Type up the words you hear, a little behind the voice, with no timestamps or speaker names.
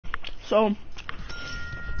So.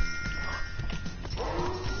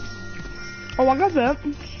 Oh, I got that.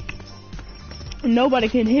 Nobody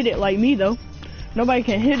can hit it like me, though. Nobody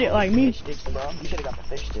can hit it like me. Fish sticks, bro. You should've got the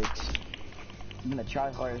fish sticks. I'm gonna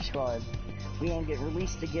try harder squad. We ain't get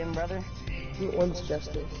released again, brother. One's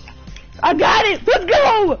justice. I got it! Let's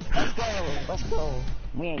go! Let's go! Let's go!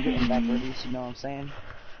 We ain't getting back released, you know what I'm saying?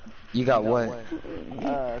 You got what?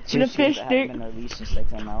 Two the skins fish that stick. haven't been released since they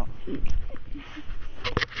came out.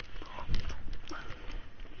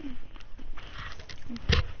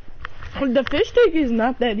 The fish stick is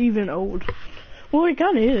not that even old. Well, it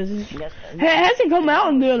kind of is. Yes, It hasn't come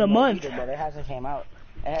out in a month. But it hasn't came out.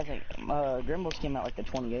 It hasn't. Grimbles came out like the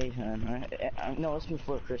 28th, right? No, it's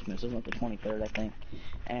before Christmas. It was like the 23rd, I think.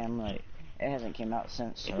 And like, it hasn't came out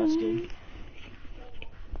since, so that's good.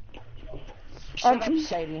 Shut up,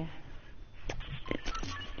 Sadie.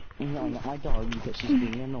 I'm yelling at my dog because she's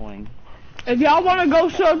being annoying. If y'all want to go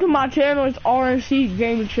sub to my channel, it's RNC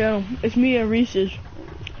Gaming Channel. It's me and Reese's.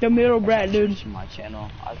 The middle brat dude. It's my channel.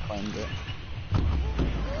 I claimed it.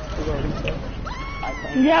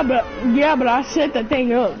 Yeah, but I set the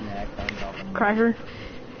thing up. Yeah, I claimed all of them. Cracker.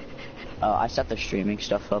 I set the streaming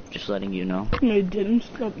stuff up, just letting you know. No, you didn't.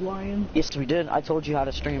 Stop lying. Yes, we did. I told you how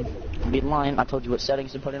to stream. You've been lying. I told you what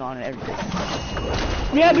settings to put it on and everything.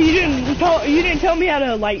 Yeah, but you didn't tell me how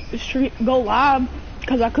to like go live,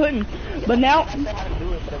 cause I couldn't. But now, I said how to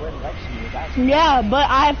do it, but it wouldn't let you. That's yeah, but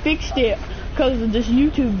I fixed it, cause this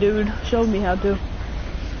YouTube dude showed me how to.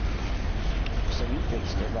 So you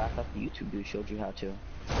fixed it, but I thought the YouTube dude showed you how to.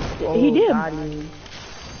 He did.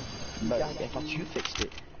 But I thought you fixed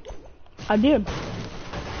it. I did.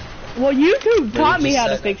 Well, YouTube taught me how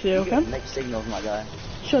to said fix it, You okay? gotta make signals, my guy.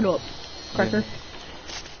 Shut up, Cracker.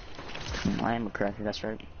 I am a cracker, that's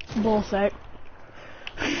right. Ballsack.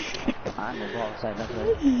 I'm a ball side, that's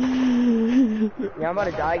right. Yeah, I'm about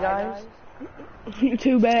to die, guys.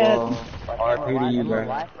 Too bad. Well, RP to you, bro.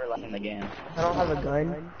 Life or left in the game. I don't have a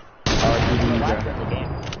gun. RP to you, Life bro. in the game.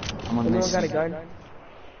 I'm gonna Anyone miss got a you. gun?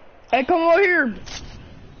 Hey, come over here.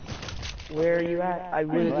 Where are you at? I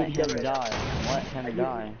really Let need a him gun. die. Let him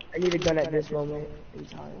die. I need a gun at this moment in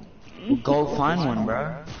time. Well, go find one,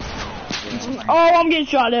 bro. Oh, I'm getting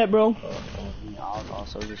shot at, bro. I'll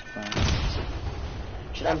also just play.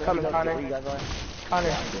 Should I'm coming, Connor. Where you guys are? Connor,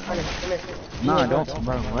 come here. Nah, don't,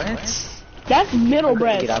 bro. What? That's middle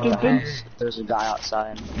brat, Get out of the stupid. house. There's a guy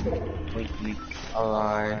outside. Wait for me.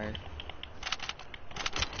 Alright.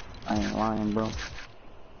 I ain't lying, bro.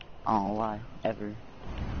 I don't lie. Ever.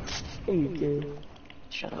 You do.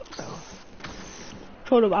 Shut up, bro.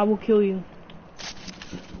 Shut up, I will kill you.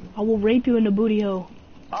 I will rape you in the booty hole.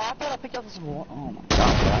 Oh, I thought I picked up this one. Oh my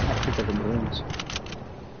god, bro. I picked up the balloons.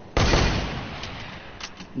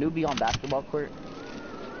 Newbie on basketball court.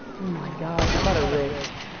 Oh my god, I'm about to rip.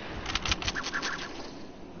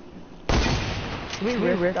 Can we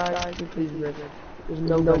rip, guys? Can we please rip? There's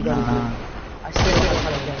no gun. Nah. I still don't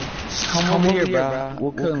have a gun. Come over here, bro.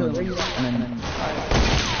 We'll kill him. And then,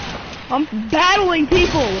 I'm battling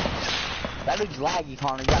people. That dude's laggy,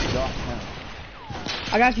 Connor. You got to go off him.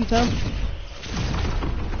 I got you, son.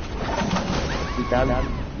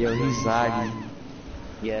 yo, he's laggy.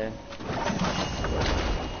 Yeah.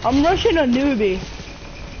 I'm rushing a newbie.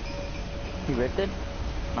 He ripped it?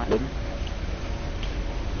 Not good.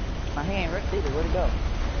 Nah, he ain't ripped either. Where'd he go?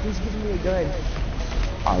 He's giving me a gun.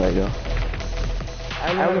 Oh, there you go.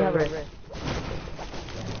 I only have a rip.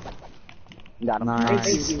 Got him.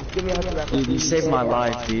 Nice. Give me a hundred Dude, you saved my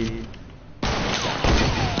life, dude.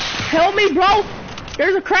 Help me, bro.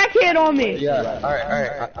 There's a crackhead on me. Yeah,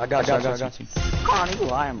 alright. I got you. Connor, you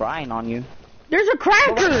lying, Brian on you. There's a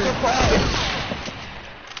cracker.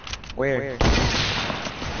 Where?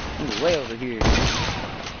 He's way over here.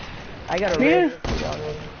 I got a Me rip.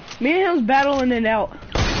 me and him's battling it out.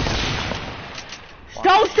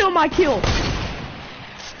 Don't steal my kill.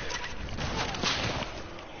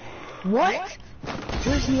 What?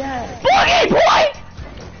 Where's he at? Boogie boy!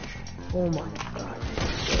 Oh my god.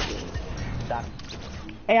 Got him.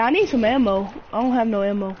 Hey, I need some ammo. I don't have no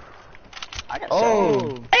ammo. I got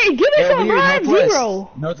Oh! Hey, give me some, bro. I have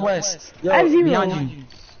zero. Northwest. Yo, I have zero. behind you.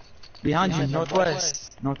 Behind you,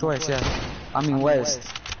 northwest. Northwest, yeah. I mean west.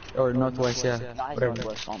 Or northwest, yeah. Nah, he's Whatever.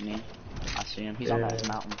 northwest on me. I see him. He's on that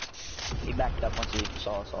mountain. He backed up once he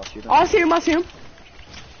saw us all shoot him. I see him, I see him.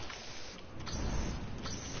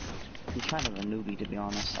 He's kind of a newbie, to be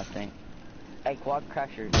honest, I think. Hey, Quad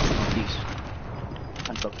Crasher, peace.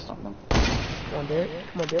 I'm focused on them. Come on,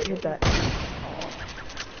 Derek. Hit that.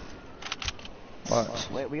 Watch.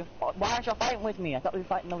 Wait, why aren't y'all fighting with me? I thought we were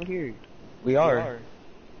fighting over here. We are.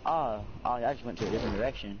 I just went to a different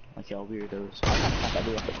direction, like y'all weirdos. I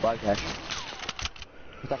do like the squad cash.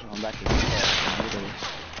 I thought you went back to the weirdos.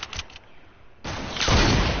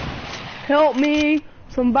 Help me!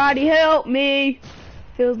 Somebody help me!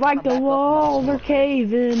 Feels like the walls are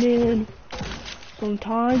caving in.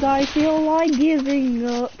 Sometimes I feel like giving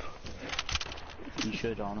up. You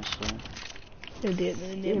should, honestly. It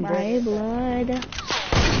didn't in my blood.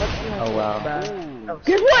 Oh wow.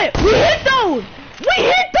 Guess what? We hit those! We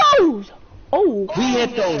hit those! Oh. We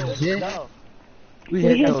hit those, shit. No, We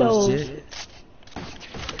hit hit those, those. shit.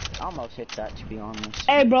 I almost hit that, to be honest.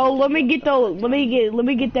 Hey bro, let me get those. Let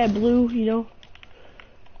me get that blue. You know.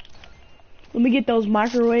 Let me get those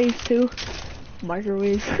microwaves too.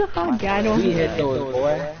 Microwaves. I got them. We hit those,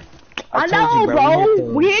 boy. I told know, you,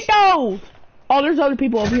 bro. We hit those. Oh, there's other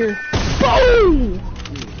people over here. Boom!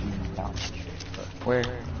 Where?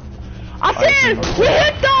 I said we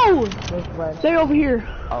hit those. Stay over here.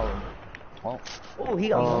 Oh. Well, Oh, he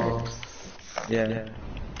got hurt. Yeah.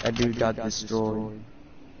 That dude got destroyed.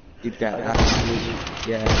 Dude got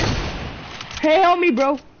yeah. Hey, help me,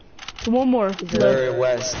 bro. One more. Larry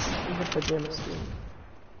West. He's a pajama skin.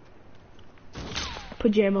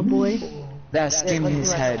 Pajama boy. That skin in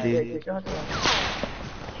his head, dude. Get your hustle.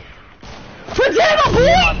 Pajama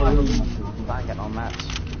boy! I got no mats.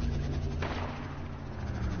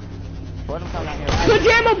 Let him come down here.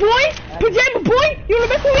 Pajama boy! Pajama boy! You wanna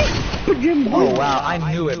mess with me? Pajama boy. Oh wow, I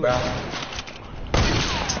knew it, bro.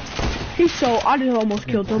 He's so. I just almost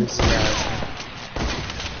killed him.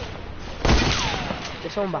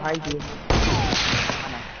 There's someone behind you.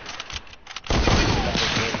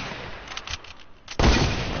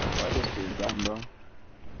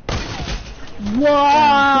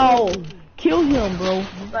 Wow! Kill him, bro.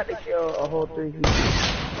 I'm about to kill a whole 3 people.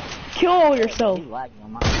 Kill yourself. He's lagging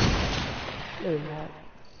on my. No, he's not.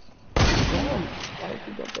 Damn. Why did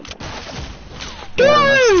you get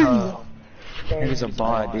that? Dude! He's a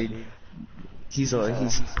bot, dude. He's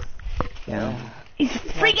yeah. He's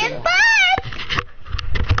freaking bad!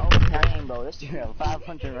 Oh, dang, bro. This dude has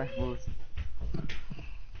 500 rifles.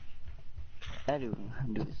 That dude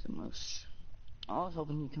is the most. I was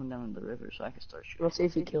hoping he'd come down in the river so I could start shooting. Let's see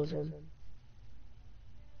if he kills him.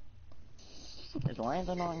 Is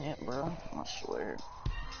Landon on yet, bro? I swear.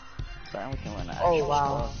 But we can win that. Oh,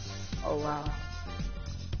 wow. Oh, wow.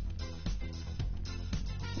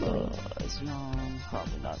 It's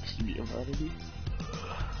probably not because he beat a buddy.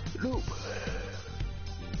 Nope.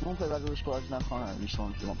 I won't play regular squads now, Connor. I'm just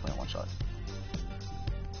going to won't play one shot.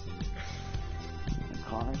 And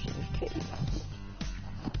Connor's AFK.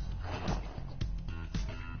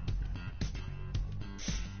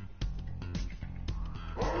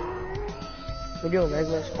 We're doing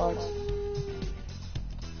regular squads.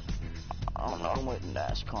 I don't know. I'm waiting to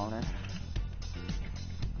ask Connor.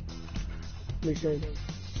 We should.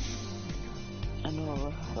 I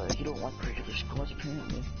know, but you don't like regular squads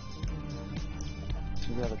apparently. So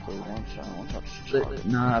we gotta play one shot.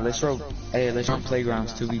 Nah, let's roll. Hey, let's run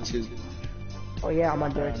playgrounds 2v2. Oh yeah, I'm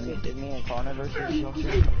on direct. Did me and Connor versus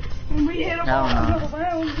Shelter? We hit him No, all no.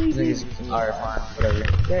 around. Alright, fine,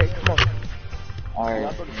 whatever. Derek, come on.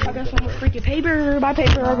 Alright. I got some freaking paper. My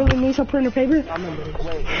paper. I really need some printer paper. I'm in there.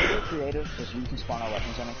 Wait, are you creative? Because you can spawn our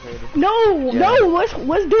weapons on a creative. No, Yeah. no. Let's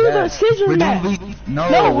do the scissors We're match. doing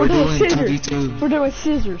No, we're doing scissors. 2v2. We're doing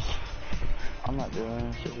scissors. I'm not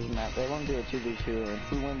doing scissors map. They want to do a 2v2, and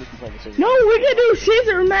if we win, we can play the scissors. No, we can do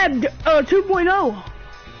scissors map 2.0.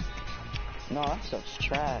 No, that stuff's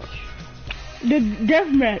trash. The death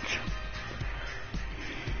match.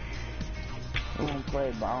 We won't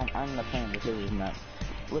play, but I'm not playing the scissors map.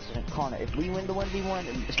 Listen, Connor, if we win the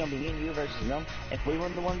 1v1, it's gonna be me and you versus them. If we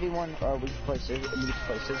win the 1v1, we can play scissors. We can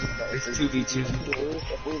play scissors. But It's if 2v2.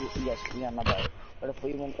 if we, yes, yeah, my bad. But if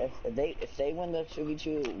we win, if they win the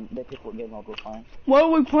 2v2, they pick what game I'll go fine. What are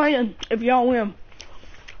we playing if y'all win?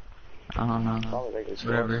 I don't know. Probably regular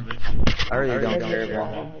squad. Whatever. I really don't care,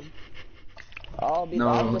 bro. I'll be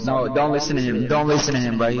No, don't listen to him. Don't listen to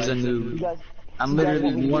him, bro. He's a You noob. guys, I'm you guys literally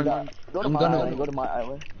want me to one. do that? Go to I'm my gonna. island. Go to my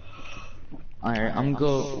island. Alright, I'm gonna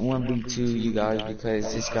go 1v2 you guys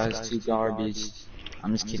because this guy's too garbage.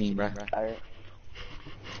 I'm just kidding, bro. Alright.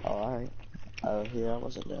 Oh, alright. Yeah, I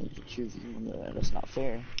wasn't done to choose you. That's not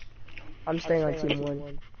fair. I'm staying on team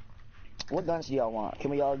 1. What guns do y'all want? Can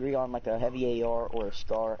we all agree on like a heavy AR or a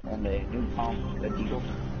SCAR and a new pump, a Deagle?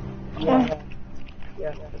 Yeah.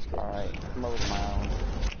 Yeah. Alright, I'm over my own.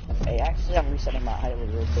 Hey, actually, I'm resetting my highway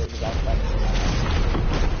real quick because I was like,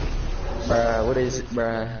 Bruh, what is it,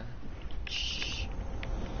 bruh? shh.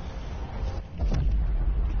 I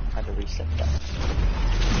had to reset that.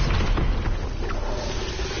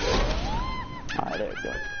 Alright, there we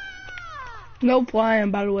go. No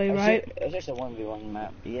flying, by the way, right? It's just a 1v1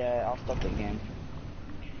 map. Yeah, I'll stop the game.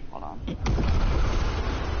 Hold on.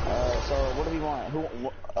 So what do we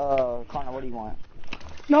want? Connor, what do you want?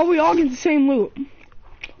 No, we all get the same loot.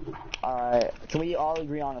 Alright, can we all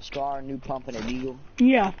agree on a scar, new pump, and a deagle?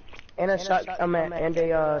 Yeah. And a shot, and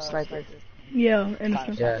a sniper. Yeah, and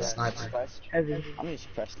Yeah, sniper. Heavy. I'm gonna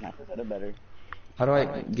suppress sniper, they're better. How do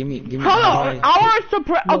I, give me, hold on, I want to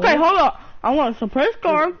suppress, okay, hold on. I want to suppress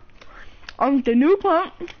scar. I want the new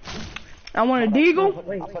pump. I want a deagle. I'm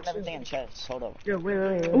putting everything in chests, hold up. Yeah,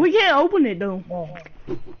 wait. We can't open it though.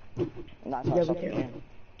 Not Yeah, we something.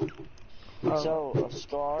 So, a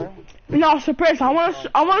scar. No, suppress. I want to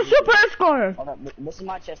suppress scar. Hold up, this is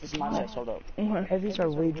my chest, hold up. Okay. Heavies are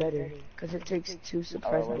way better, because it takes 2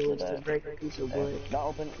 suppressed bullets to break a piece of wood.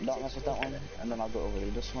 Don't mess with that one, and then I'll go over to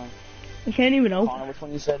this one. I can't even open. Connor, which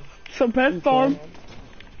one you said? Suppress scar.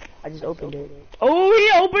 I just opened it. Oh,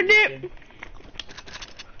 he opened it.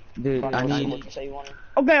 Dude, Connor, I what need, you say you wanted?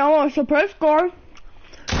 Okay, I want to suppress scar.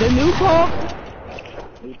 The new pump.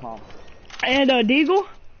 New pump. And a deagle.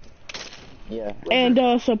 Yeah.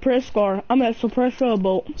 And suppress scar. I'm at suppress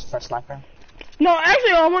bolt. Suppress sniper? No,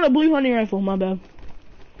 actually, I want a blue hunting rifle. My bad.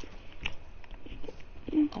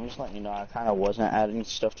 I'm just letting you know, I kind of wasn't adding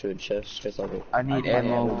stuff to a chest, because like... I need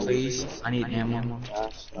ammo, please. I need ammo.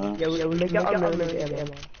 Yeah, we make out unlimited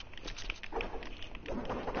ammo.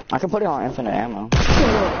 I can put it on infinite ammo.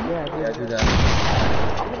 Yeah, Do that.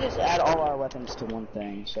 I'm gonna just add all our weapons to one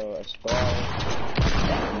thing, so a scar,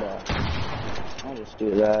 and I'll just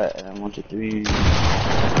do that, and then 1, 2, 3.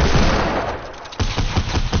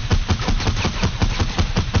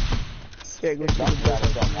 Yeah, go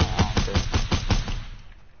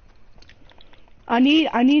I need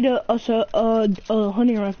a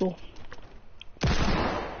hunting rifle.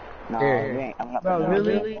 No, Here. we ain't, I'm not Bro, putting it on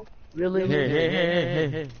really? there. Really?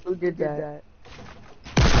 Here. Who did that?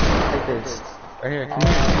 Take this. Right here, come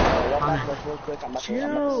here. Y'all back up real quick, I'm about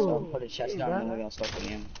to put a chest down, and then we're gonna start the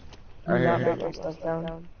game. Who Right not here. break my stuff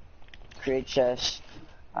down? Create chest.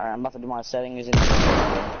 Alright, I'm about to do my settings in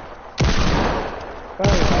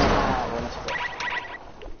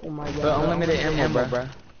Oh my god. But unlimited ammo, bro.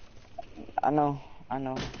 I know.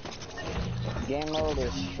 Game mode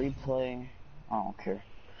is free play. I don't care.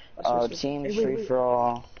 Team Wait, free for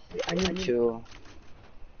all. I need 2.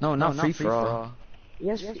 No, not free for all.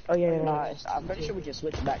 Yes. Oh yeah. Nah, I'm pretty sure we can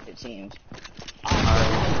switch back to teams. Me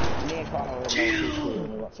and Connor were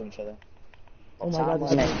when we went to each other. Oh my god.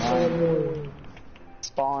 This is so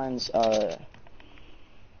Spawns.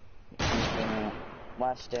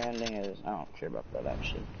 Last standing is. I don't care about that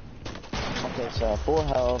actually. Okay, so full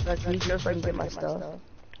health, Can you go so I can get my stuff?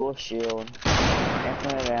 full shield,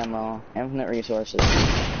 infinite ammo, infinite resources.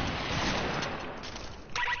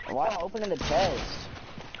 Why am I opening the chest?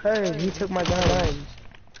 Cause he took my gun.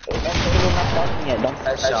 Don't say we're not talking yet. Don't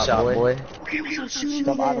Nice shot, boy.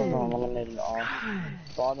 stop auto eliminating off.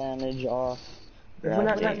 Fall damage off. We're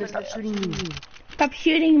not trying to stop shooting me. Stop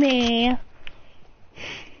shooting me.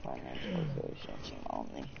 Financial equation team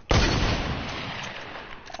only.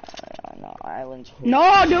 No, islands.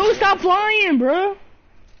 No, dude, stop flying, bro.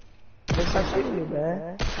 Just stop shooting me,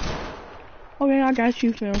 man. Okay, I got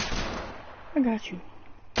you, Phil. I got you.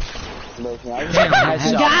 Bro, can I I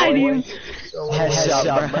got you.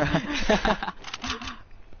 Headshot,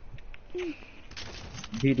 bro.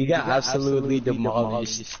 Dude, you got absolutely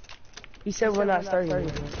demolished. He said we're not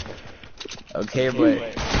starting. Okay, but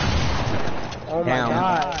Oh my Damn.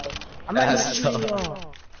 god. I'm not That's shooting tough.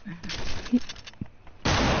 y'all.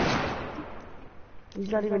 He's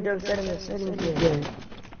not even done setting the settings yet.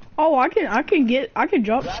 Oh, I can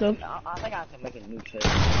drop stuff. I think I can make a new chest.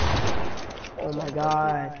 Oh my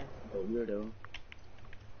god. Oh, weirdo.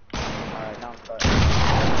 Alright, now I'm starting.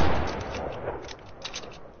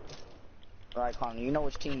 Alright, Connor, you know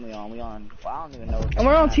which team we on? Well, I don't even know. And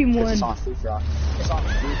we're on team It's 1. on free for all. It's on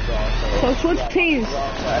free for all. So switch teams.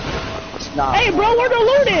 Nah, Hey, bro, where the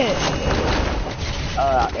loot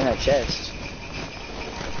at? in a chest.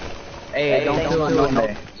 hey, don't kill nobody.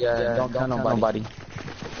 nobody. Yeah, don't kill nobody.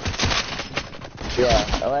 Yeah.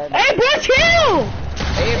 Hey, bro, chill!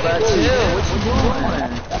 Hey, bro, chill. What you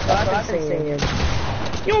doing? That's what I've been saying.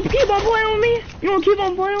 You wanna keep on playing with me? You wanna keep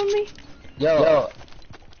on playing with me? Yo,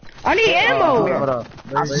 I need ammo. hold up.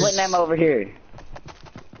 I'm splitting them over here.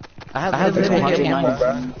 I have the ammo,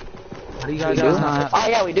 bro. How do you guys not have? Oh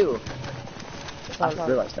yeah, we do. I just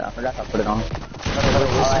realized that. I forgot to put it on.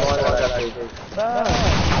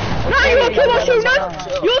 No, you gonna keep on shooting us?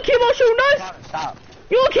 You gonna keep on shooting us? Stop.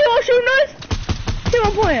 You gonna keep on shooting us? Keep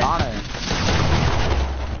on playing. Connor.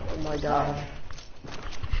 Oh my god.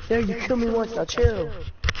 Derek, you killed me once, now chill.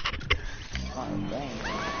 Oh, dang.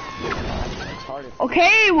 It's harder.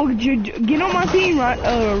 Okay, well, get on my team, right,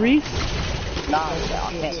 Reese? Nah, I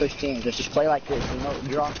can't switch teams. Let's just play like this. You know,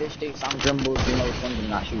 you're on fish sticks, I'm Grimbles, you know which one's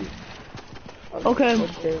not shoot. Okay.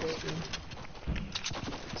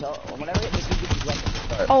 So, whenever it just gives you weapons to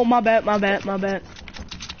start. Oh, my bad.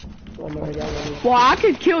 Well, I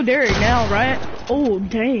could kill Derek now, right? Oh,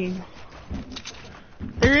 dang.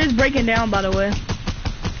 There is breaking down, by the way.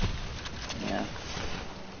 Yeah.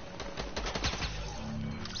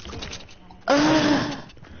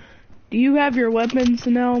 Do you have your weapons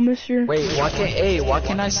now, mister? Wait, why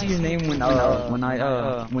can't I see your name when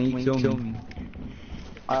you kill me?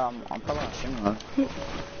 I'm probably not streaming.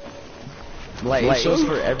 Like, it shows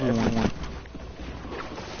for everyone.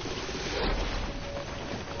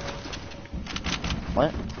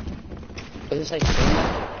 What? Does it say streaming?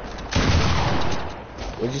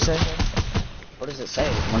 What'd you say? What does it say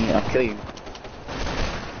when I kill you?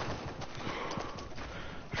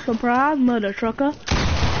 Surprise, mother trucker.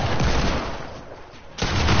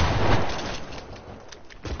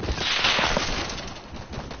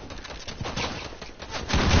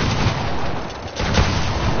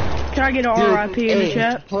 Can I get an RIP in the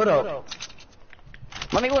chat? Hold up.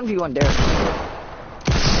 Let me 1v1 Derek.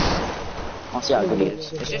 I'll see how good he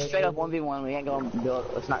is. It's just straight up 1v1. We ain't gonna build.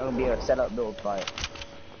 It's not gonna be a setup build fight.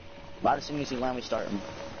 But as soon as you land, we start him.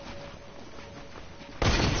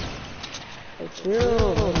 Hey,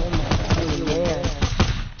 chill. Oh man.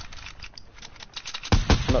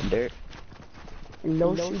 What up, Derek?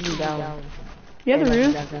 No shooting down. Yeah, there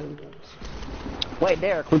is. Wait,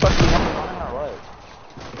 Derek, we supposed to be 1v1 or what?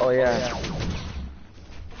 Oh yeah.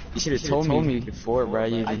 You should have told me before, bro.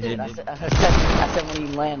 You I did. did. I said when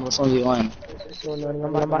you land, let's 1v1.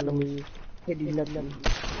 I'm about to leave. Hey, do nothing.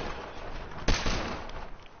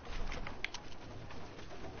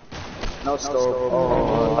 No stove.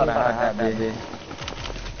 Oh, I had that, baby.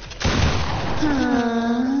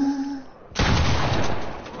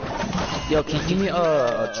 Yo, can you give me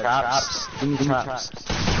traps? Give me traps.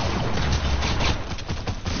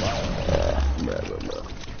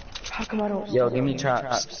 How come I don't? Yo, give me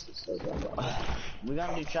traps. We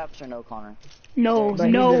gonna do traps or no, Connor? No.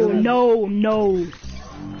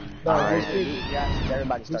 Alright,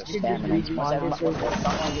 everybody starts spamming it. Once everyone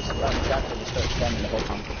gets started traps, they just start spamming the whole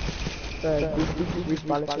time.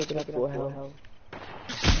 Respawn, let's look it up for hell.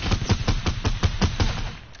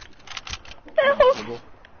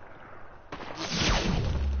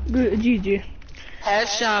 Good, GG.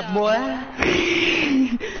 Headshot, boy.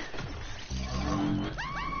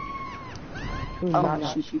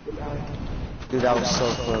 Dude, that was so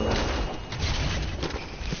close.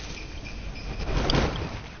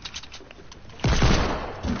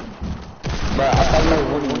 Bro, I thought you were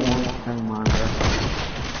 1v1. Never mind, bro.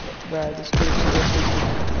 Bro, this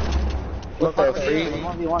Look for free.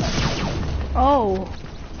 1v1. Oh,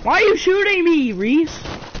 why are you shooting me, Reese?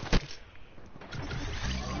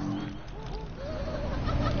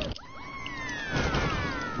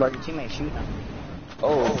 Bro, your teammate's shooting at me.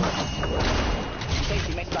 Oh. You say your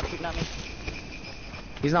teammate's about shooting at me?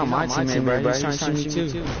 He's not my teammate, bro. He's trying to shoot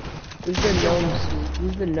me too. Who's the gnome?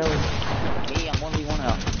 Who's the gnome? Me, I'm 1v1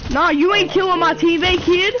 now. Nah, you ain't killing my teammate,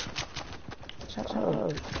 kid. Shut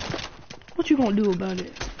up. What you gonna do about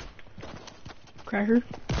it? Cracker?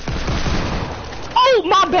 Oh,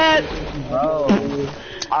 my bad! Bro.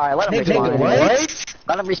 Alright, let him respawn. What?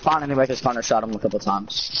 Let him respawn anyway because Connor shot him a couple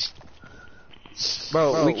times.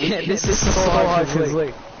 Bro, we can't. This is so hard because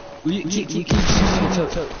like, you keep shooting each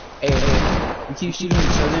other. Hey, we keep shooting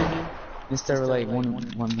each other instead of like one.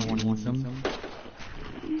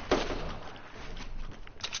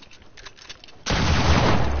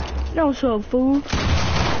 No, so fool.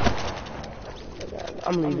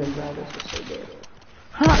 I'm leaving, bro. This is so good.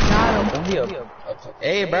 Huh, got him. Don't be a.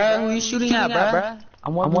 Hey, bro, who you shooting at, bro?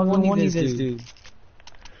 I'm one this dude.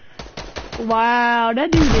 Wow, that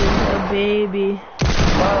dude is a baby.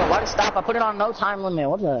 Bro, why did it stop? I put it on no time limit.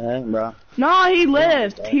 What the heck, bro? Nah, he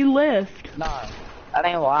left. He left. Nah, that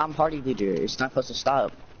ain't why I'm party leader. It's not supposed to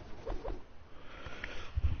stop.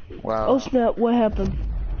 Wow. Oh snap, what happened?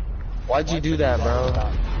 Why'd you do that, bro?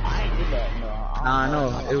 I ain't did that, no. Nah, I know.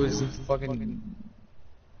 It was fucking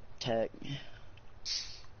Tech.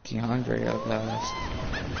 DeAndre up last.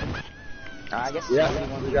 I guess Yeah,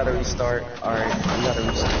 we gotta restart. Alright, we gotta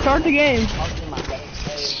restart. Start the game. I'll do my settings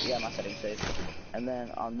saved. Yeah, my settings saved. And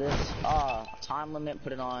then on this, time limit,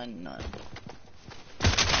 put it on.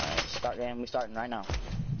 Start game. We starting right now.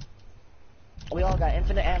 We all got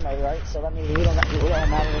infinite ammo, right? So that means we don't matter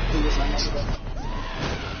if we just run next to them.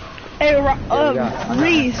 Hey, got-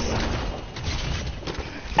 Reese.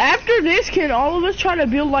 After this, can all of us try to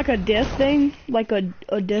build like a death thing? Like a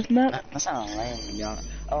death map? That's not on land, to be honest.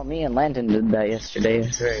 Oh, me and Landon did that yesterday.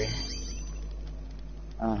 It's very...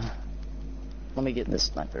 let me get this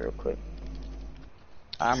sniper real quick.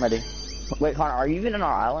 I'm ready. Wait, Connor, are you even in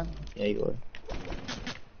our island? Yeah, you are.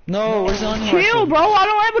 No, where's the only Chill, bro. I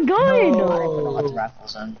don't have a gun. I didn't put no much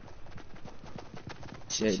rifles in.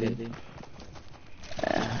 Shit, dude.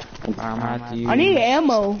 I need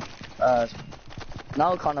ammo.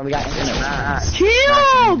 No, Connor, we got internet.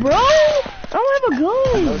 Chill, bro. I don't have a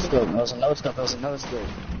gun. No scope. It was a no scope. It was a no scope.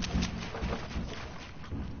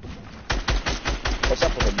 What's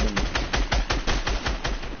up with it, dude?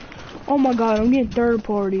 Oh my god, I'm getting third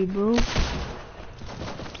party, bro.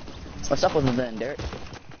 What's up with it then, Derek?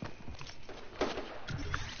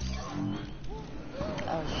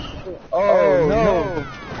 Oh no!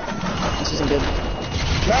 This isn't good.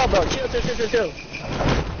 No, bro, chill.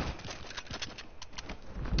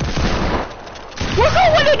 We're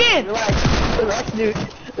going again! Relax, dude.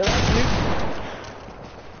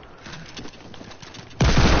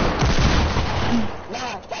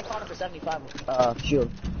 Nah, I caught him for 75,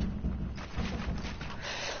 shield.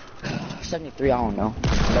 73, I don't know.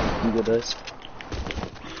 That's Google does.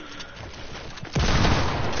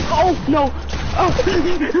 Oh, no! Oh!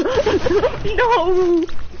 No!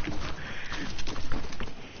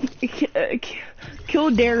 Kill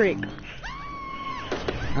Derek.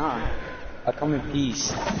 Nah, I come in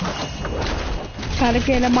peace. Gotta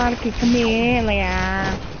get a monkey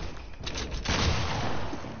chameleon.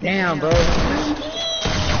 Damn, bro.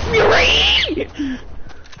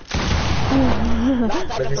 Not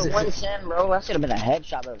for one cent, bro. That should have been a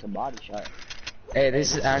headshot, but it was a body shot. Hey,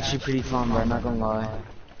 this is actually pretty fun, bro. I'm not gonna lie.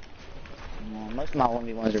 Yeah, most of my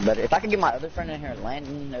 1v1s are better. If I could get my other friend in here,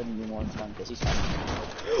 Landon, that would be more fun because he's fun.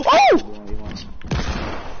 Oh! 1v1s.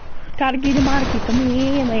 Gotta get a monkey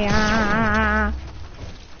chameleon.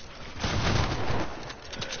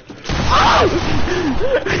 Oh!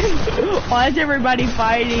 Why is everybody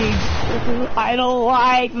fighting? I don't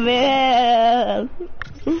like this.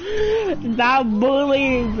 Stop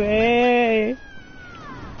bullying me.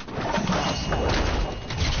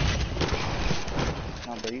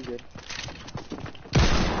 No, bro, you good.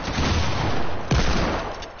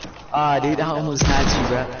 Ah, dude, I almost had you,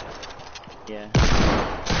 bro. Yeah.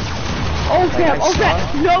 Oh crap, oh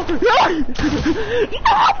crap, no!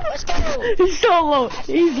 Let's go! He's so low,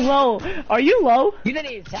 he's low. Are you low? You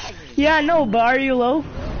didn't even tag me. Yeah, I know, but are you low?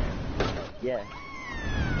 Yeah.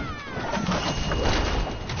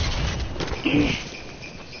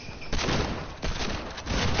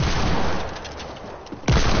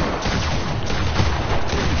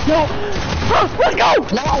 No! Let's go!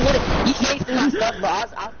 No, I would've. You chased my stuff, bro. I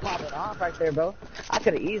was popping off right there, bro. I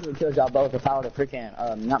could've easily killed y'all both if I would've freaking,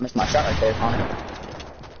 not missed my shot right there, Connor.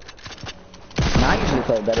 Nah, I usually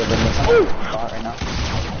play better than this. I'm spot right now.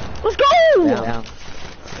 Let's go! Down.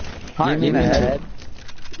 Connor, Give me a the head.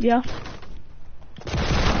 Yeah.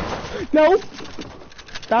 No!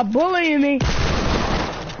 Stop bullying me!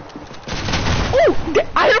 Oh!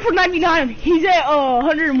 I hit him for 99! He's at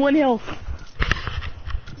 101 health.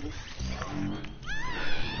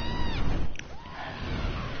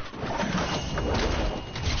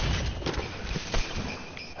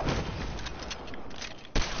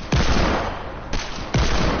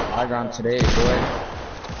 I ground today, boy.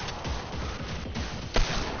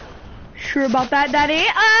 Sure about that, Daddy?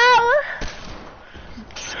 Oh!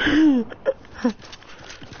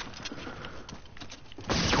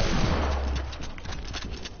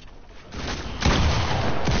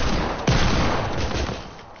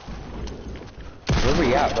 Where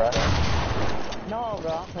we at, bro? No,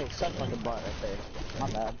 bro, I'm playing such like a butt right there. My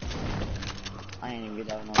bad. I ain't even get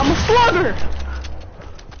that one. I'm a slugger!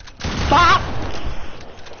 Bop!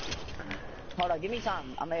 Hold on, give me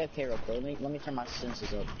time. I'm AFK real quick. Let me turn my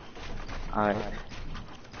senses up. Alright.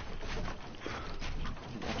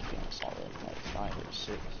 Let's be on solid, like 5 or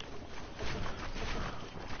 6.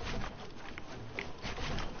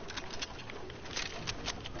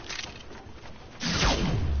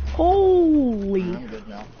 Holy. I'm good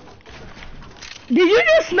now. Did you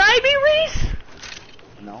just snipe me, Reese?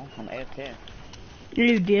 No, I'm AFK.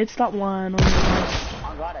 You did. Stop lying on me.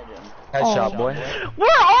 Oh god, I didn't. Headshot, boy.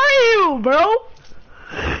 Where are you, bro?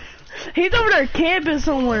 He's over there camping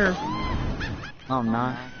somewhere. No, I'm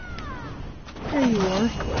not. There you are.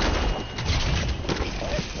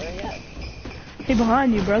 Where you at? Hey,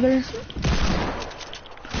 behind you, brother.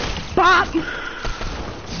 Bop!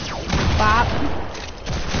 Bop.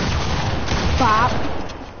 Bop.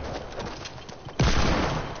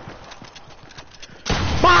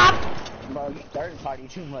 Bop! Bro, you third party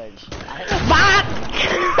too much. Bop!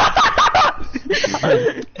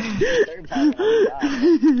 Third party, oh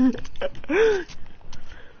my God.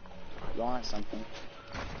 You want something?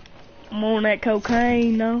 I'm on that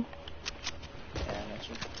cocaine, no? Yeah, that's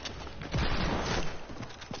you.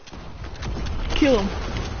 Kill him.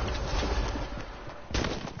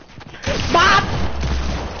 Bop!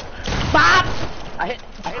 Bop! I hit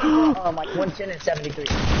him like 110 and 73. You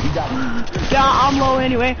got it. Yeah, I'm low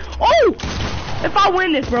anyway. Oh! If I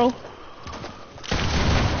win this, bro. You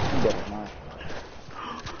got it, man.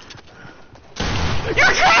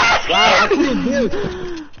 You're trash! Wow, I couldn't do it.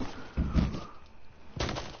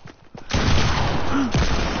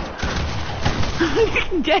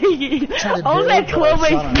 Dang it. I was at 12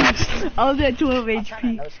 HP. I was at 12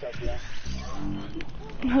 HP. No scope, yeah.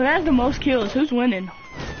 Who has the most kills? Who's winning?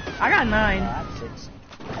 I got 9. I have 6.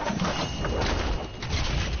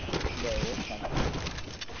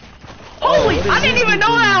 Holy! I didn't even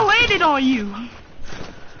know that I landed on you.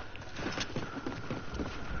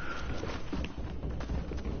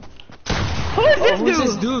 Who is this Who's dude?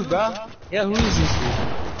 this dude, bro? Yeah, who is this dude?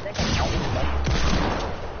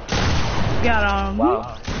 Got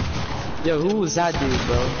Wow. Yo, who was that dude,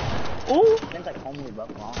 bro? Oh, Seems like homely but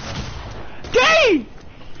wrong. dang!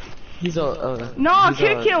 He's a, No, he's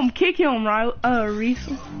kick him, right? Reese.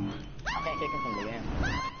 I can't kick him from the game.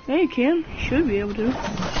 Yeah, you can. Should be able to.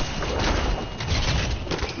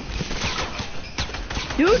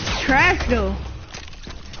 Dude's trash though.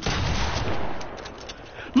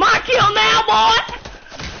 My kill now, boy!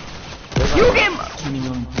 You get my...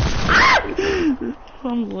 21. Ah!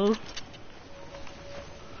 I'm low.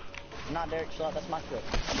 Not Derek, chill out, that's my kill.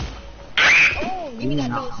 Ah! Oh, give me that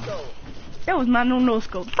no scope. That was my no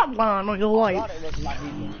scope. Stop lying on your I life. thought it was my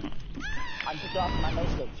video. I took it off my no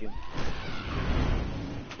scope you.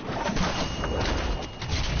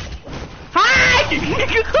 Hi!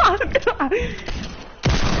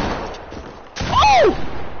 Oh!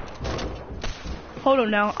 Hold on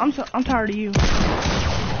now. I'm tired of you.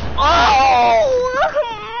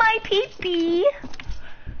 Oh, my pee-pee.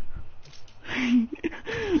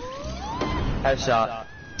 Headshot.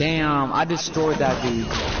 Damn, I destroyed that dude.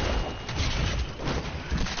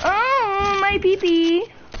 Oh, my pee-pee.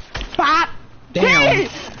 Pop. Damn.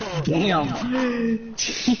 Damn.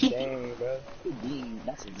 Dang, bro.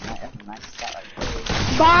 That's a nice shot right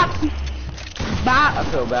there. Bop. Bop. I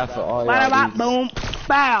feel bad for all Bada y'all bop. dudes. Boom.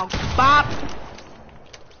 Bow. Bop.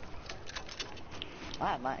 I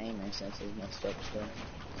have my aim sensors messed up, so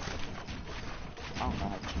I don't know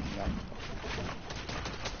how to change that.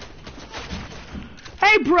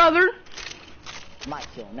 Hey, brother. My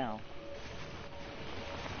kill now.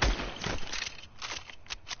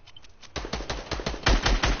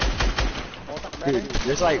 What's up, brother? Dude,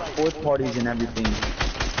 there's like fourth parties and everything.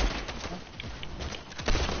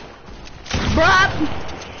 Bop.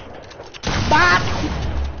 Bop.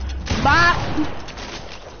 Bop.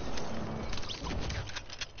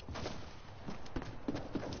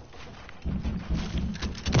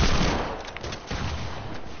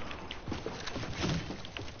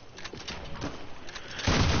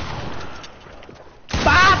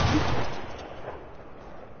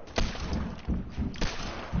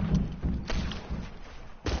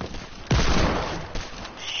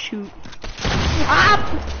 Shoot. Ah!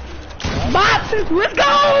 Bop! Let's go!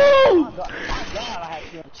 Oh god, I had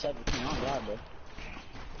 217. Oh god, bro.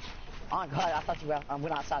 Oh god, I thought you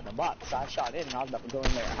went outside the box, so I shot in and I was about to go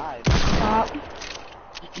in there and hide. Bop.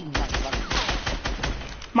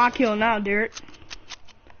 My kill now, Derek.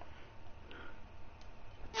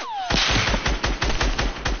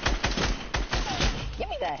 Give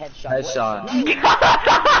me that headshot. Headshot.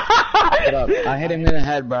 Shut up. I hit him in the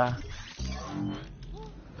head, bro.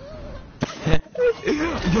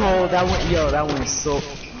 That went so.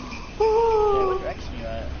 What direction you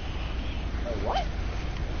at? What?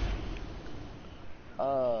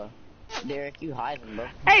 Derek, you hiding, bro.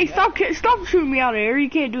 Hey, stop shooting me out of the air. You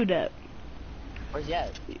can't do that. Where's he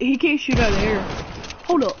at? He can't shoot out of the air.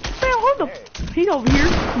 Hold up. Man, hold up. He's over here.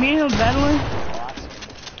 Me and him battling. Oh,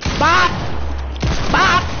 Bop!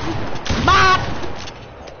 Bop! Bop!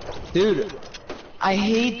 Dude, I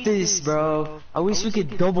hate this, bro. I wish we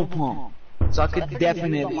could double pump. So I could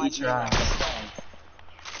definitely eat your ass.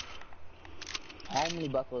 How many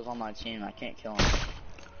buckles on my team? I can't kill him.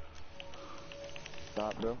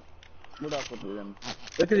 Stop, bro. What else with them?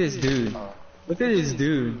 Look at this dude. Look at this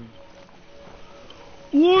dude.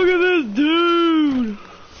 Look at this dude!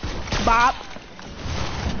 Bop!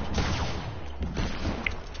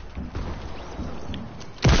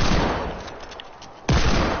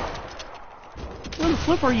 What the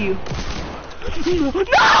flip are you?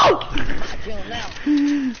 No! Kill him now.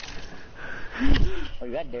 Oh,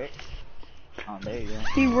 you got Derek. Oh, there you go.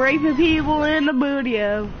 He's raping people in the booty.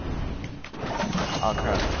 Oh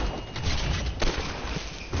crap.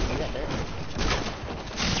 You got Derek.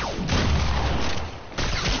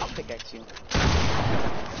 I'll pickaxe you.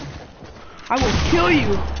 I will kill you.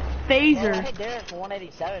 Well, I Phaser. hit Derek for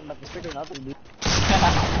 187, but the freaking other dude.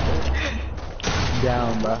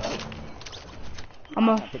 Down, bro. I'm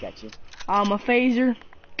I'll a pickaxe you. phaser.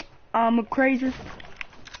 I'm a crazer.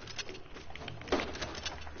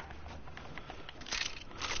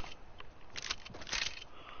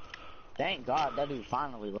 Thank God that dude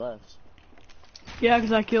finally left. Yeah,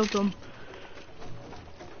 'cause I killed him.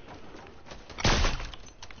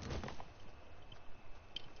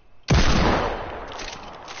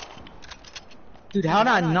 Dude, how did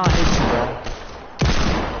I not hit you, bro?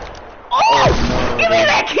 Oh! no, Give me dude.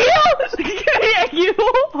 that kill! Give me that kill!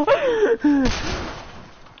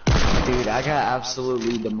 Dude, I got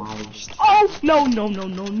absolutely demolished. Oh! No!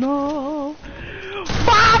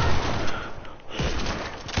 Bop!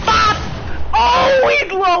 Bop! Oh!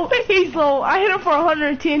 He's low! He's low. I hit him for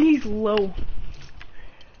 110. He's low.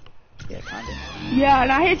 Yeah, kinda. Yeah,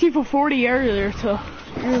 and I hit you for 40 earlier, so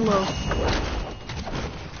you're low.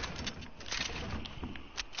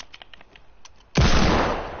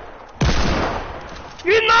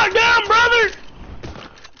 Get knocked down, brother!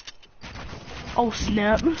 Oh,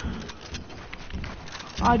 snap.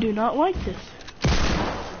 I do not like this.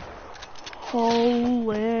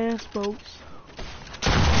 Holy smokes.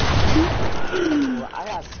 Well, I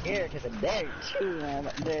got scared because of Derek too, man.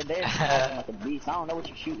 They're shooting like a beast. I don't know what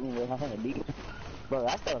you're shooting with. I think a beast. Bro,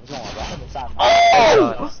 that stuff is going right on the side.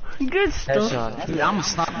 Oh! Good stuff. Headshot. Dude, I'm a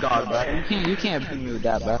snipe dog, bro. You can't beat me with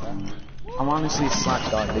that, bro. I'm honestly a snipe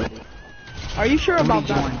dog, dude. Are you sure about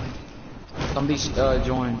Somebody that? join. Somebody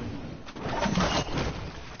join.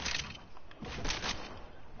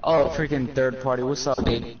 Oh, freaking third party. What's up,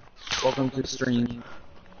 dude? Welcome to the stream.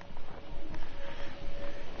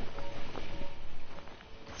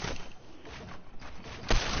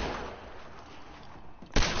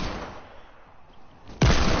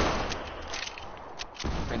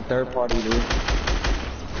 Freaking third party, dude.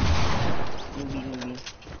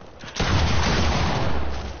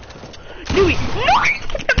 Do it!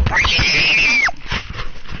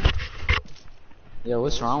 Yo,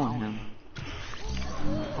 what's wrong with him?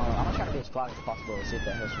 I'm gonna try to be as quiet as possible to see if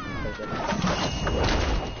that hits me.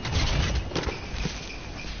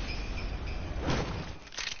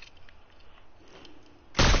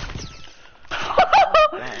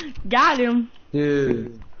 Got him.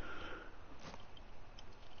 Dude.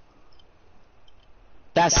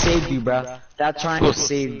 That saved you, bro. That triangle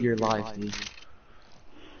saved your life, dude.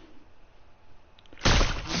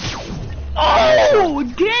 Oh,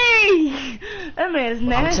 dang! That man's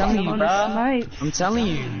nasty telling you, on bro. the snipes. I'm telling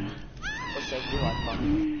you. What saved your life,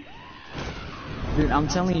 fucking? Dude, I'm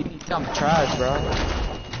telling you, I'm trash, bro.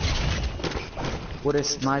 What a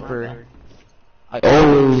sniper. I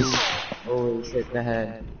always hit the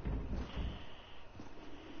head.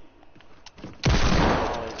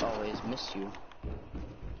 Always miss you.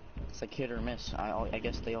 It's like hit or miss. I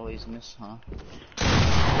guess they always miss, huh?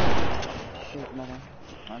 Shoot, mother.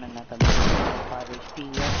 Running at the 5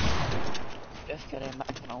 HP, yeah. Just getting back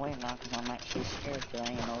in my way now because I'm actually scared because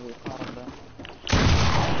I ain't know who called, bro.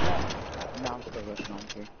 No, I'm still rushing on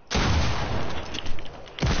here.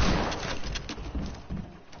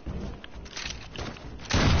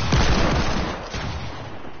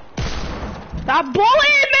 Stop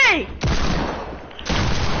bullying me!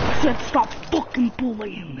 I said stop fucking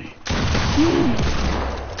bullying me.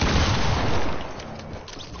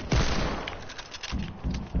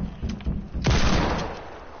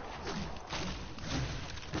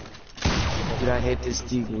 Dude, I hate this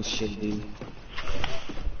deagle shit, dude.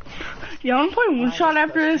 Yeah, I'm playing one shot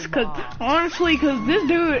after this, honestly, cause this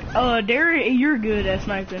dude, Derek, you're good at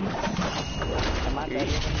sniping. Am I better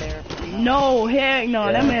than there? No, heck no,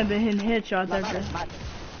 Yeah. that man been hitting headshots after.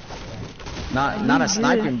 Not a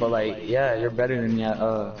sniping, but like, yeah, you're better than me at,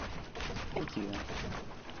 Thank you.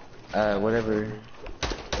 whatever it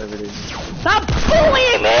is. Stop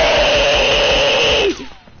bullying me!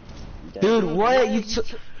 Dude, what? You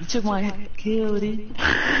took my kill, dude.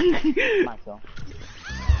 Myself.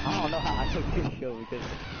 I don't know how I took your kill because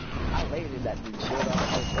I lasered that dude shield on.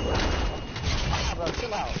 Bro,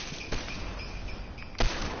 chill out.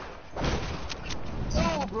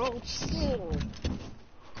 Oh, bro, chill.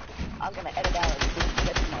 I'm gonna edit out and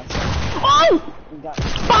catch myself. Oh! We got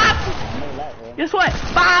Bop! no that, bro. Guess what? I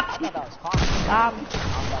Bop! thought that was calm. Bop! I'm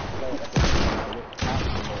about to go at the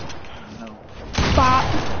no. Bop!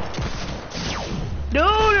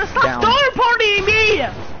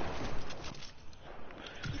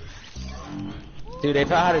 Dude,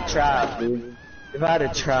 if I had a trap, dude. If I had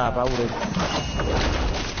a trap, I would've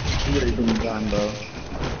been done, bro.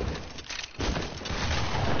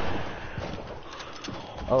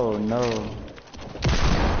 Oh no.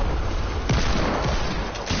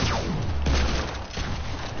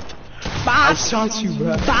 Bop. I shot you,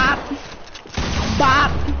 bro. Bop.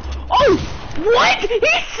 Bop. Oh! What?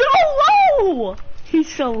 He's so low!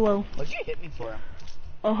 He's so low. What'd you hit me for?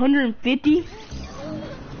 150?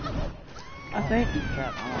 I think.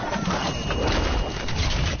 Crap,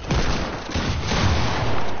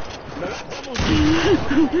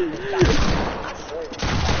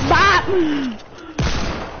 Bop!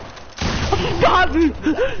 Bop!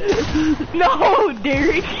 No,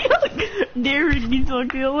 Derek. Derek, you so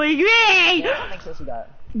killing me! Derek,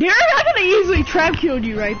 I could have easily trap killed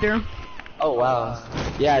you right there. Oh wow.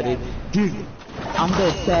 Yeah, dude. Dude, I'm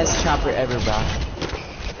the best chopper ever, bro.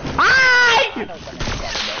 Aye!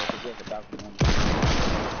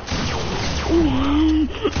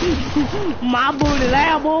 My booty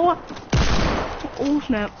loud, boy. Oh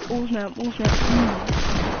snap, oh snap, oh snap.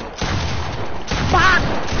 Bop!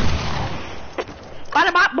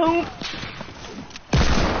 Bada bop boom!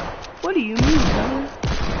 What do you mean, brother?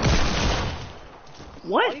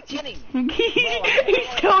 What? Are you kidding? He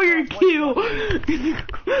stole your kill.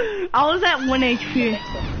 I was at 1 HP.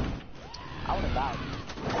 I would've died.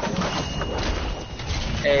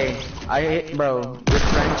 Hey, bro, your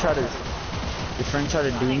friend tried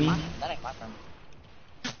to do me. That ain't my friend.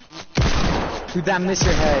 Dude, that missed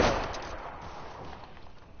your head.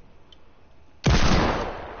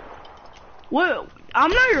 What?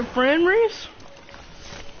 I'm not your friend, Reese.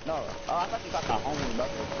 No. Oh, I thought you got the homie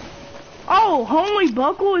bucket. Oh, Homely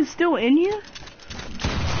Buckle is still in here?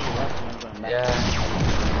 Yeah.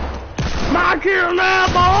 My kill now,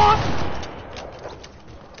 boy!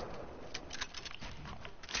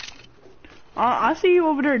 I see you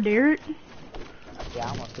over there, Derek. Yeah, I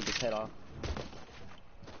almost took his head off.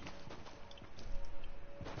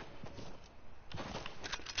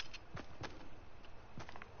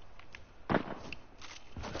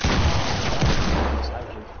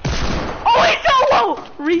 Oh, he's solo!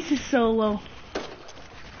 Reese is solo.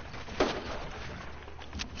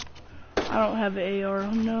 I don't have an AR,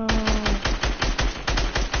 no.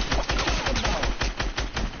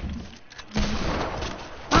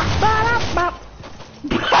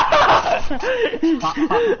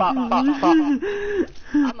 Bop, I'm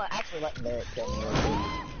actually letting Derek kill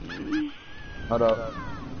me. Hold up.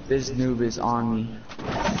 This noob is on me.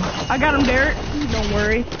 I got him, Derek. Don't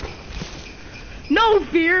worry. No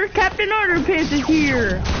fear, Captain Underpants is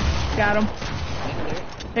here. Got him.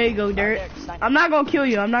 There you go, Derek. I'm not gonna kill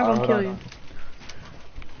you. I'm not gonna kill you.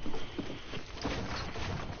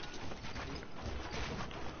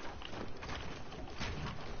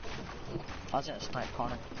 I was gonna snipe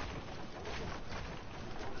Connor.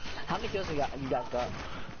 How many kills you guys got?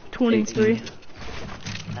 23.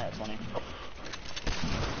 I had 20.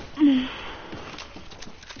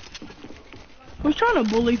 Who's trying to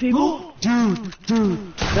bully people? Dude,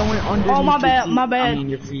 that went under. Oh, my bad, my bad. I mean,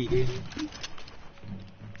 your feet, dude.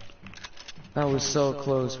 That was so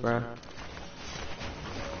close, bro.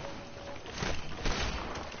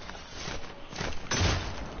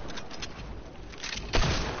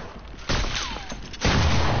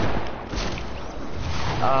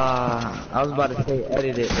 I was about to say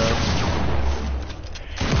edit it, bro.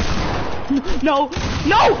 No!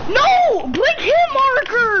 Blink hit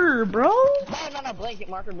marker, bro! No, blanket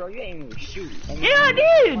marker, bro. You ain't even shoot. Yeah, I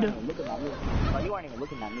did! Looking at me. Oh, you weren't even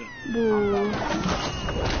looking at me. Boo.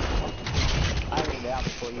 I ran down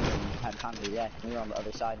before you even had time to react. We were on the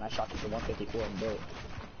other side, and I shot you for 154 and built.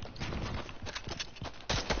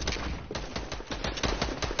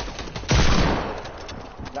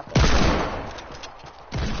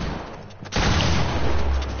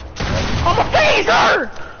 I'm a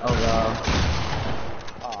phaser! Oh wow.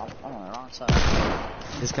 Oh, I'm on the wrong side.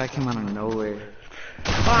 This guy came out of nowhere.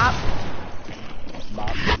 Bop.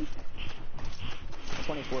 Bob.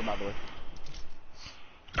 24, by the way.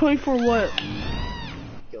 24 what?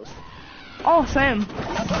 Kills. Oh, Sam.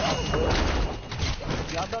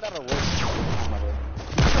 Y'all thought that would work.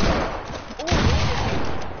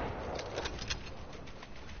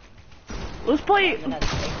 Let's play. Hold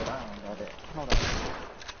on.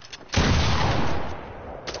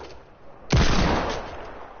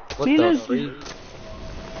 What Venus. the freak?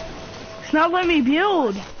 It's not letting me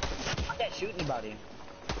build. I can't shoot anybody.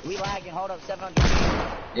 We lagging. Hold up, 700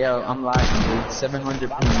 feet. Yo, I'm lagging, dude. 700 ping,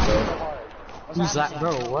 bro. Who's that,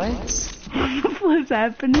 bro? What? What's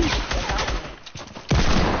happening?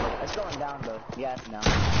 It's going down, though. Yeah, it's now.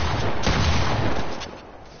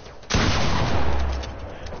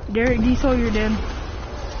 Derek, you saw you're dead.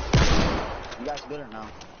 You guys good or no?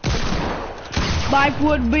 Life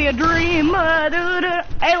would be a dream.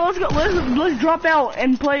 Hey, let's go. Let's drop out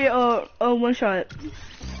and play a one shot.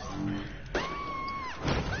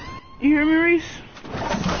 You hear me, Reese?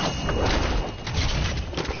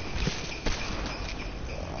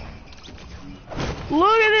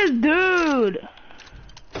 Look at this dude.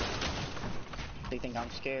 They think I'm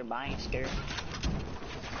scared, but I ain't scared.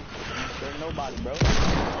 I ain't scared of nobody, bro.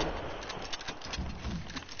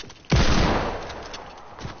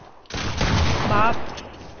 Bob,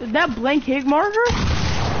 is that blank hit marker?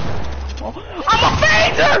 Oh, I'm a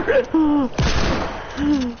phaser!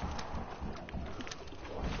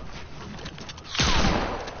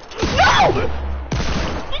 No!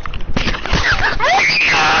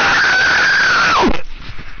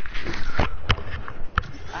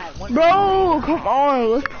 Bro, come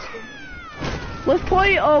on, let's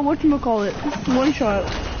play whatchamacallit, one shot.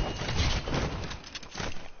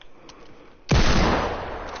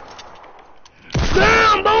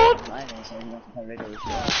 Damn, boy!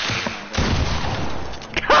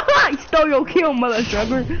 I stole your kill, mother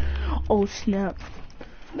sugar. Oh snap.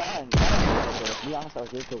 Be honest, I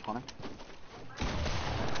was really cool, Connor.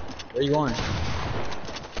 Where you going?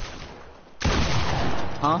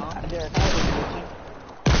 Huh?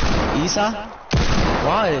 Isa?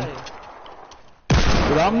 Why?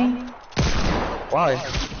 Without me? Why?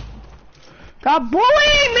 Stop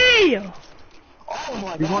bullying me! Oh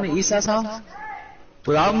my You going to Isa's house?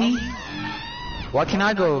 Without me? Why can't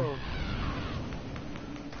I go?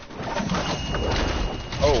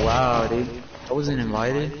 Oh wow, dude. I wasn't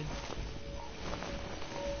invited.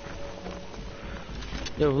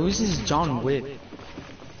 Yo, who's this John Wick?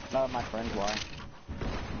 My friend's why.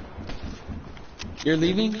 You're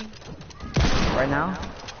leaving? Right now?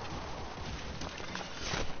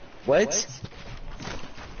 What?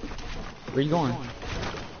 Where you going?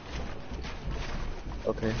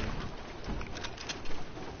 Okay.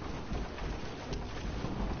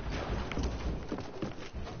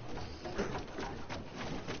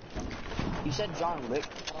 You said John Wick,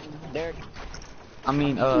 Derek? I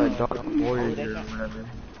mean, Dark Warriors or whatever.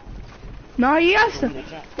 Nah, yes,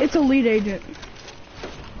 it's a lead agent.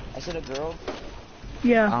 I said a girl? I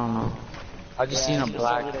Yeah. don't know. I just seen a she's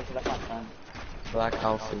black so that's my friend.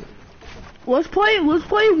 outfit. Let's play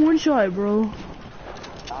one shot, bro.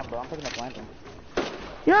 Nah, bro, I'm picking up lantern.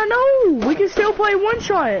 Yeah, no, we can still play one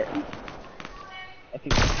shot. If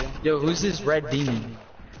you want to. Yo, who's this red demon?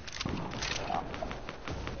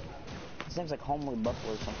 His name's like Homeward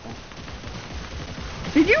Buffalo or something.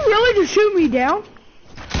 Did you really just shoot me down?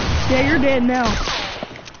 Yeah, you're dead now.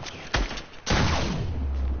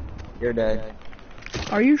 You're dead.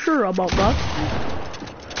 Are you sure about that?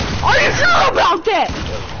 Are you sure about that?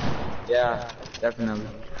 Yeah, definitely.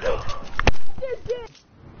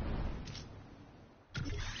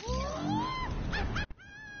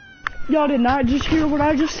 Y'all did not just hear what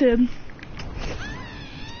I just said. Me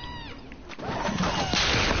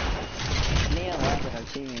and Landon are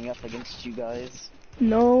teaming up against you guys.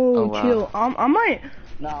 No, Oh, wow. chill. I might.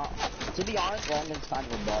 No, to be honest, Landon's kind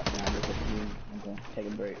of a butt now. Just a team. Okay, take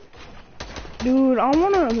a break. Dude, I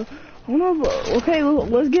wanna, okay,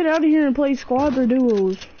 let's get out of here and play squads or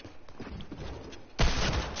duos.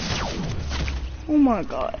 Oh my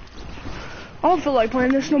god. I don't feel like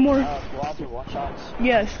playing this no more. Squads or one shots?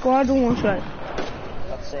 Yeah, squads or one shot.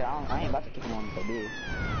 Let's say, I ain't about to kick him on if I do.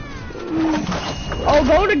 Oh,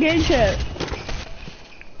 go to game chat.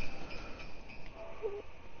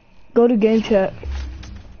 Go to game chat.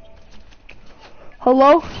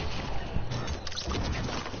 Hello?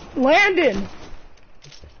 Landon!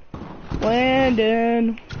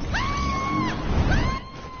 Landon!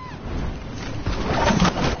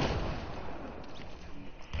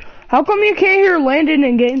 How come you can't hear Landon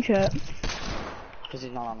in game chat? Because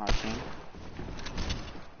he's not on our team.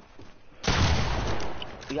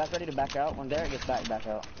 You guys ready to back out? When Derek gets back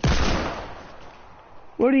out.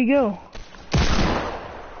 Where'd he go?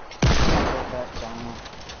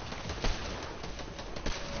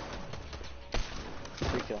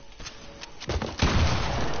 Free kill.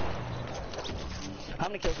 How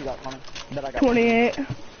many kills you got, Connor? Bet I got 28.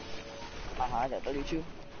 I got 32.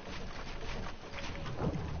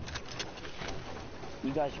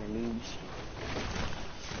 You guys are noobs.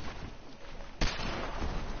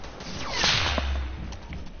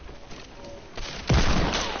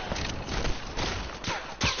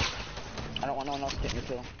 I don't want no one else to get me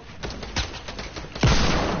kill.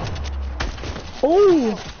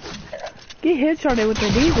 Oh! Get headshotted with the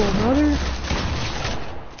deagle, brother.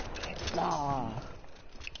 Nah.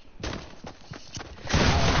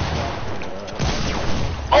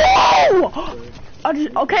 Oh!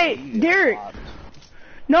 Okay, Derek.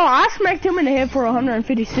 No, I smacked him in the head for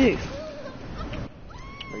 156.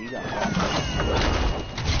 Where you got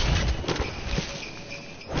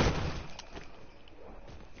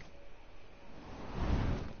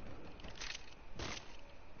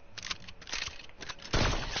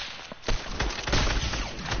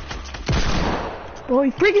Bro,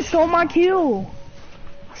 he freaking stole my kill.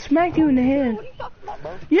 I smacked you in the head. What are you talking about,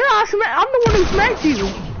 bro? Yeah, I'm the one who smacked you.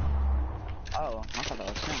 Oh, I thought that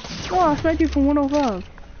was him. Oh, I smacked you from 105.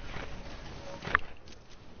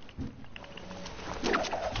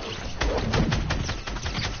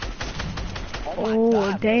 Oh,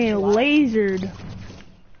 God, damn, bro. lasered.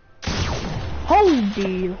 Holy.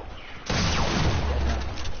 You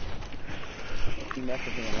messed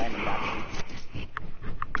with me and landed got you.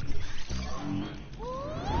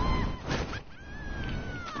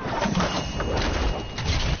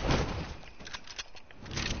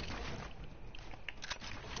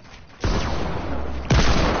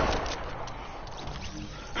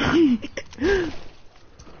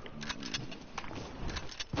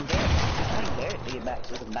 To get back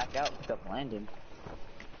so we can back out, pick up landing.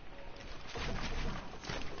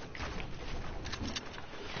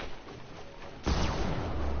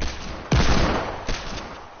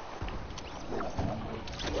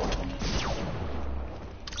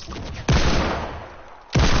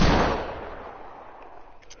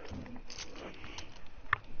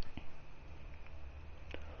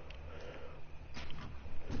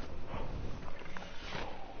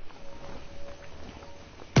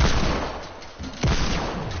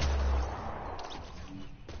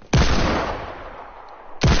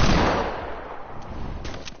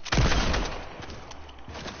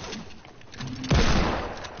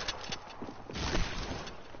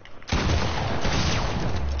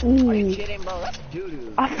 Ooh. Are you kidding, bro? That's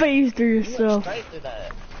doo-doo. I phased through You went yourself. straight through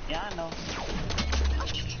that. Yeah, I know.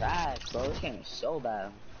 That's trash, bro. This game is so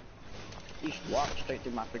bad. You just walked straight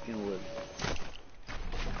through my freaking wood.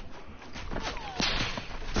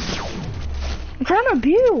 I'm trying to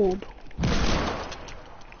build.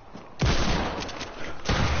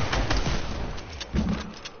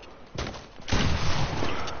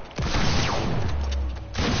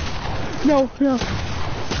 No, no.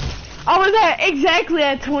 I was exactly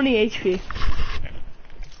at 20 HP.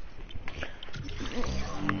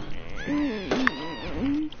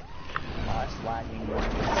 Oh, that's lagging.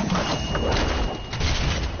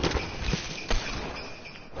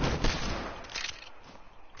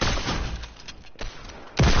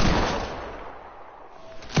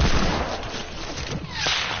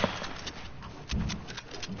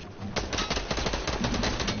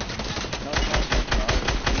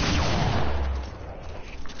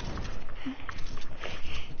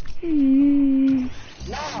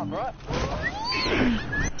 Nah, bro.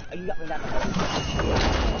 You got me down the hole.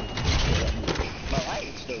 But light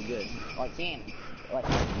is still good. Like, he ain't like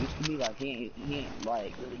how he used to be. Like, he ain't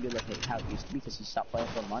like really good like how he used to be because he stopped playing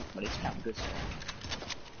for a month, but it's kind of good still.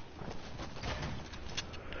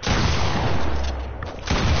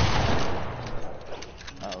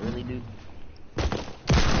 Oh, really, dude?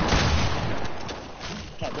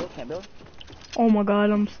 Can't build? Oh my god,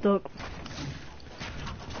 I'm stuck.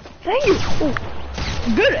 Thank you. Oh,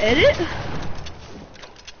 good edit.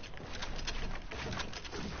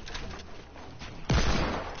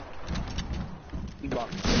 You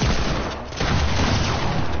blocked.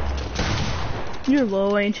 You're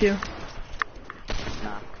low, ain't you?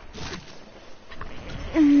 Nah.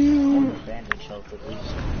 Mm. Bandage health at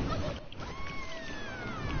least.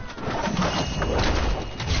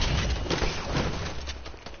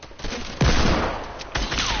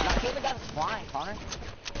 Not kill the guy that's flying, Connor.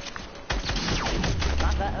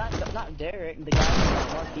 Not Derek, the guy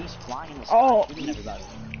that's northeast flying in the sky. Oh. Shooting everybody.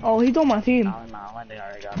 Oh, he's on my team. No, they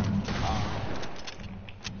already got him.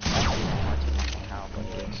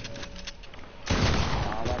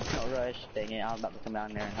 That's no rush. Dang it, I was about to come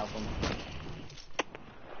down there and help him.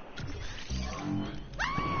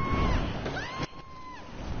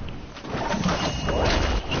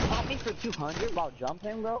 He caught me for 200 while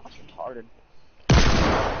jumping, bro? That's retarded.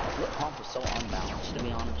 Your pump is so unbalanced, to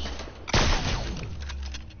be honest.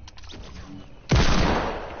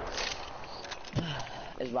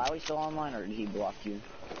 Is Riley still online, or did he block you?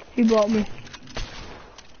 He blocked me.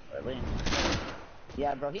 Really?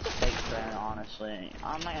 Yeah, bro, he's a fake friend, honestly.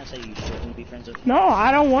 I'm not gonna say you shouldn't be friends with him. No,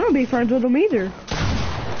 I don't want to be friends with him either.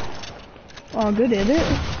 Oh, good edit.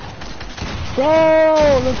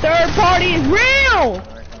 Bro, the third party is real!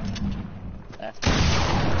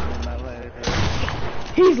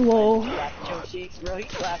 He's low. He slapped your cheeks, bro. He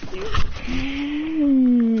slapped you.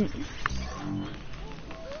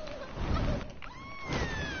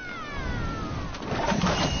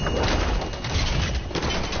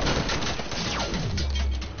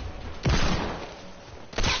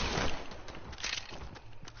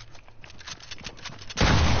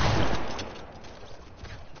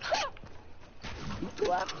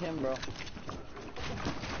 bro.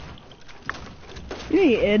 You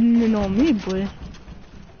ain't editing on me, boy.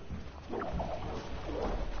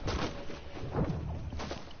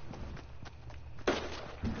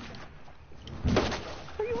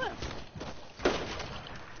 Where you at?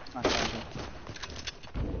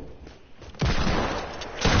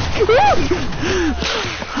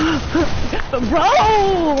 Bro!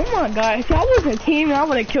 Oh my god, if y'all was a team, I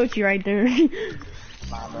would have killed you right there.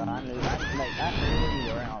 Nah, bro, I knew where you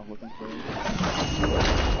were and I was looking for you.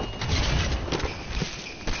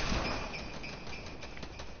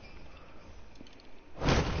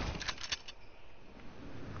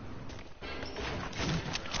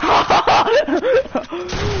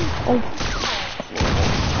 Oh.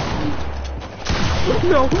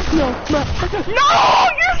 No, no, no. No!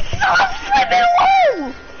 You're so freaking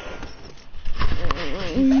low!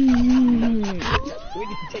 We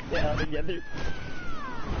need to take that out together.